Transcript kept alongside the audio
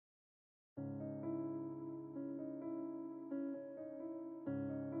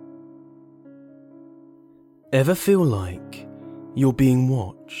Ever feel like you're being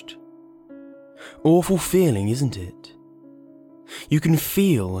watched? Awful feeling, isn't it? You can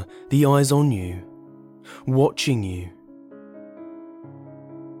feel the eyes on you, watching you.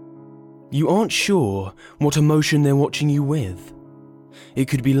 You aren't sure what emotion they're watching you with. It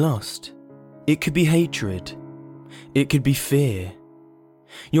could be lust, it could be hatred, it could be fear.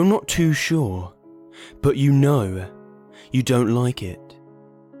 You're not too sure, but you know you don't like it.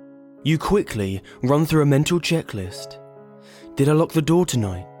 You quickly run through a mental checklist. Did I lock the door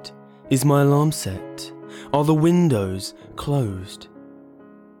tonight? Is my alarm set? Are the windows closed?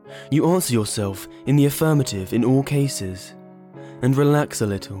 You answer yourself in the affirmative in all cases and relax a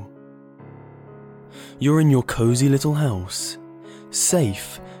little. You're in your cozy little house,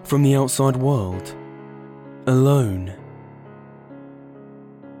 safe from the outside world, alone.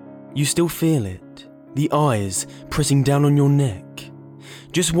 You still feel it, the eyes pressing down on your neck,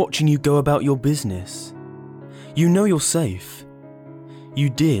 just watching you go about your business. You know you're safe. You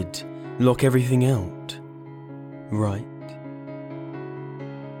did lock everything out, right?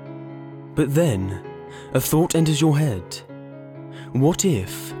 But then, a thought enters your head. What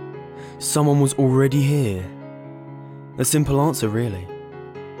if someone was already here? A simple answer, really.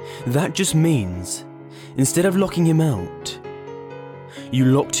 That just means, instead of locking him out, you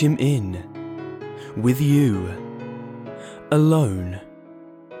locked him in, with you, alone.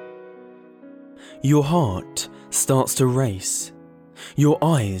 Your heart starts to race. Your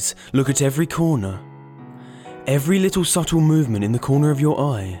eyes look at every corner. Every little subtle movement in the corner of your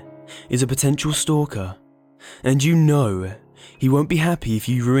eye is a potential stalker, and you know he won't be happy if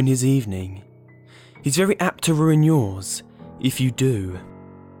you ruin his evening. He's very apt to ruin yours if you do.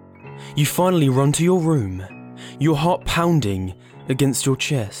 You finally run to your room, your heart pounding against your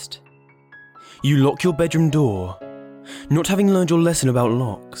chest. You lock your bedroom door, not having learned your lesson about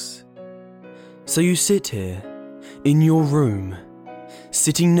locks. So you sit here, in your room,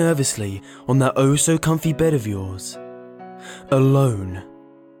 sitting nervously on that oh-so-comfy bed of yours, alone.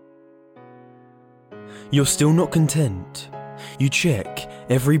 You're still not content. You check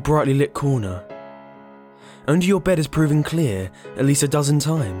every brightly lit corner. Under your bed is proven clear at least a dozen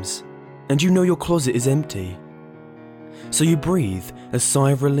times, and you know your closet is empty. So you breathe a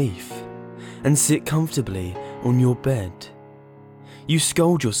sigh of relief and sit comfortably on your bed. You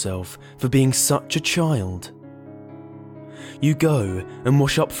scold yourself for being such a child. You go and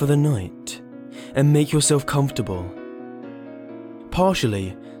wash up for the night and make yourself comfortable.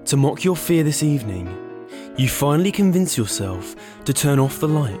 Partially to mock your fear this evening, you finally convince yourself to turn off the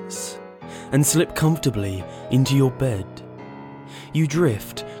lights and slip comfortably into your bed. You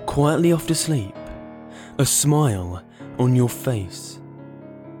drift quietly off to sleep, a smile on your face.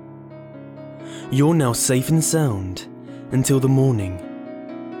 You're now safe and sound until the morning.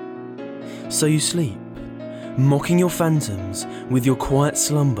 So you sleep, mocking your phantoms with your quiet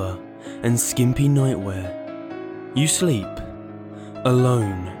slumber and skimpy nightwear. You sleep,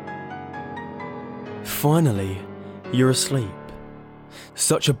 alone. Finally, you're asleep.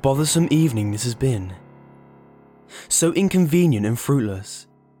 Such a bothersome evening this has been. So inconvenient and fruitless.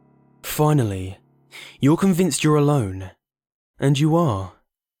 Finally, you're convinced you're alone. And you are.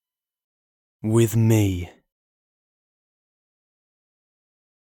 With me.